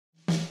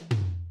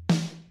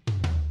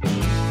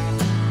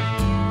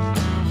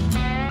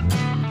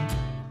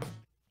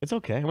It's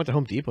okay. I went to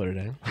Home Depot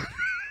today.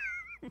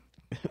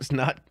 It's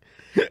not.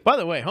 By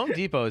the way, Home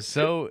Depot is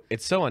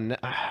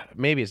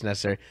maybe it's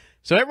necessary.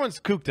 So everyone's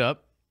cooped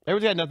up.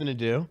 Everyone's got nothing to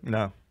do.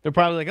 No. They're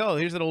probably like, oh,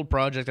 here's an old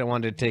project I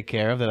wanted to take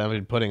care of that I've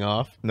been putting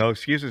off. No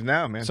excuses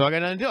now, man. So I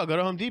got nothing to do. I'll go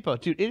to Home Depot.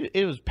 Dude,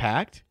 it was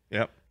packed.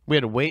 Yep. We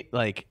had to wait,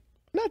 like,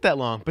 not that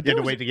long. But You had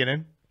to wait to get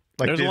in?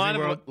 Like there's a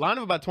Disney line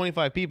of about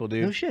 25 people,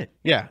 dude. No shit.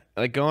 Yeah,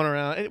 like going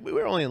around. We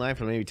were only in line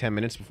for maybe 10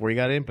 minutes before you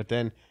got in, but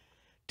then,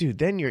 dude,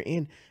 then you're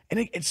in.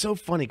 And it's so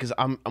funny because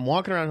I'm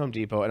walking around Home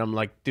Depot, and I'm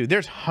like, dude,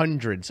 there's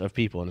hundreds of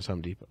people in this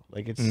Home Depot.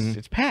 Like,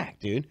 it's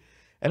packed, dude.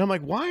 And I'm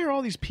like, why are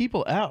all these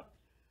people out?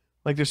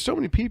 Like, there's so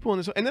many people in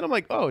this. And then I'm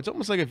like, oh, it's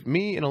almost like if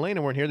me and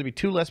Elena weren't here, there'd be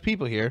 2 less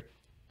people here.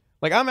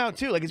 Like, I'm out,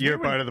 too. Like, You're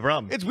part of the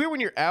problem. It's weird when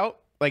you're out.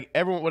 Like,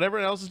 what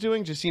everyone else is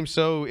doing just seems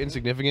so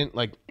insignificant.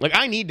 Like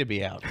I need to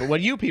be out. But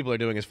what you people are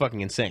doing is fucking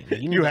insane. Like,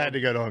 you had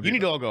to go to Home Depot. You need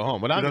to all go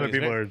home. What I'm other doing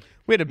people is, are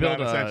we had to build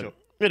non-essential.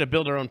 we had to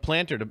build our own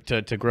planter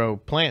to grow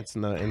plants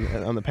on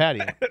the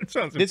patio. That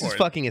sounds This is important.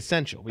 fucking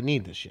essential. We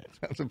need this shit.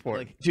 Sounds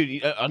important. Like,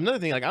 dude, another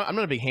thing, like, I'm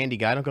not a big handy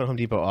guy. I don't go to Home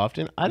Depot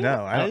often. I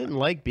didn't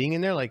like being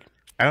in there. Like,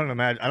 I don't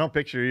imagine. I don't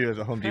picture you as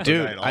a Home Depot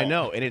dude, guy at all. I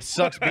know, and it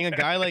sucks being a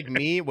guy like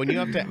me when you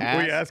have to ask.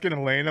 Were you asking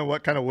Elena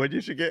what kind of wood you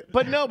should get?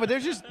 But no, but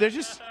there's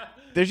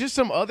just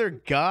some other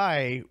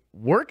guy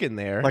working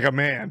there, Like a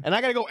man. and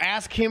I gotta go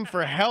ask him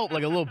for help,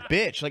 like a little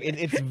bitch. Like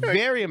it's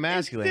very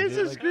emasculating. Is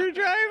this a Like,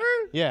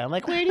 screwdriver? yeah, I'm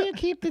like, where do you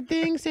keep the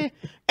things? And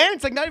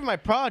it's like not even my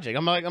project.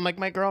 I'm like,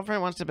 my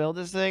girlfriend wants to build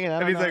this thing, and I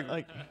don't And he's know,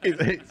 like,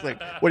 he's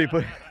like, what do you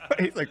put?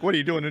 He's like, what are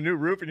you doing? A new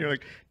roof? And you're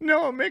like,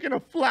 no, I'm making a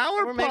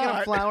flower we're pot. making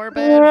a flower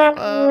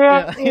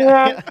bed.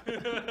 Yeah.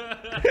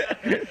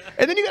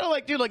 And then you gotta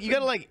like, dude, like you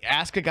gotta like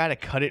ask a guy to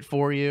cut it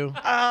for you.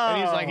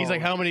 And he's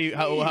like, how many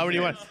do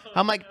you want?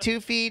 I'm like 2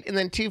 feet, and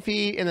then 2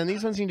 feet, and then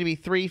these ones seem to be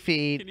 3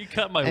 feet. Can you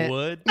cut my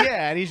wood?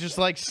 Yeah, and he's just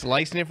like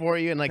slicing it for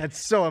you, and like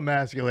That's so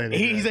emasculating.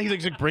 he's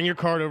like, bring your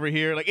card over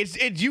here. Like it's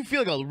you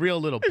feel like a real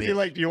little Is he bitch.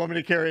 like, do you want me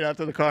to carry it out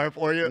to the car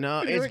for you? No,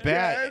 And you're it's like,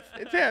 bad.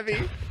 "Yes, it's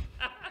heavy.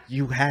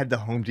 You had the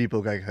Home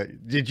Depot guy cut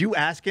it. Did you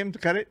ask him to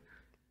cut it?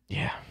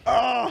 Yeah.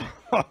 Oh,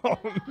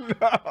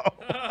 no.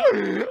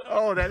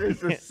 Oh, that is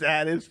the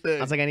saddest thing.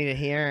 I was like, I need it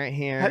here.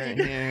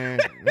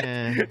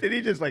 Did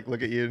he just like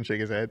look at you and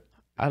shake his head?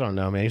 I don't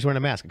know, man. He's wearing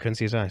a mask. I couldn't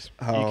see his eyes.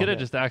 Oh, You could have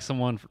just asked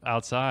someone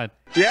outside.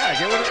 yeah,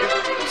 get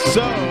one.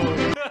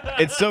 So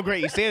it's so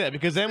great you say that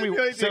because then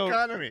The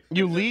economy.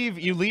 you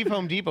leave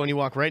Home Depot and you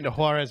walk right into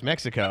Juarez,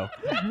 Mexico,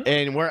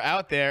 and we're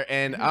out there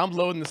and I'm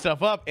loading the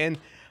stuff up and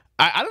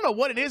I don't know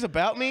what it is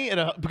about me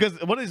because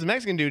one of these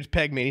Mexican dudes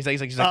pegged me and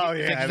he's like Oh,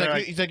 yeah,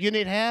 he's like you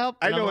need help.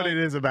 I And know I'm what like, it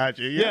is about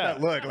you. You have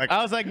that look like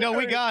I was like, no,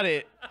 we got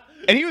it.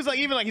 And he was like,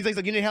 he's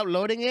like, you need help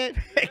loading it?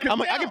 I'm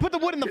like, I can put the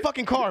wood in the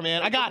fucking car,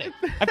 man. I got it.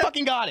 I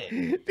fucking got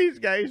it. these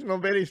guys know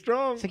very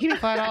strong. So give me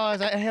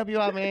 $5. I help you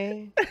out,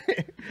 man.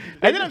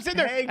 And then I'm sitting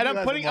there Pegged and you as I'm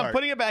a putting mark.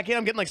 it back in.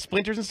 I'm getting like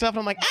splinters and stuff. And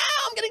I'm like,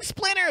 I'm getting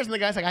splinters. And the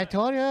guy's like, I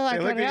told you, I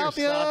They look could at your help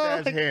you.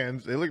 soft ass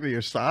hands. They look at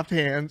your soft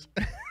hands.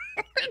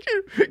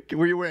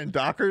 Were you wearing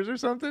Dockers or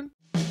something?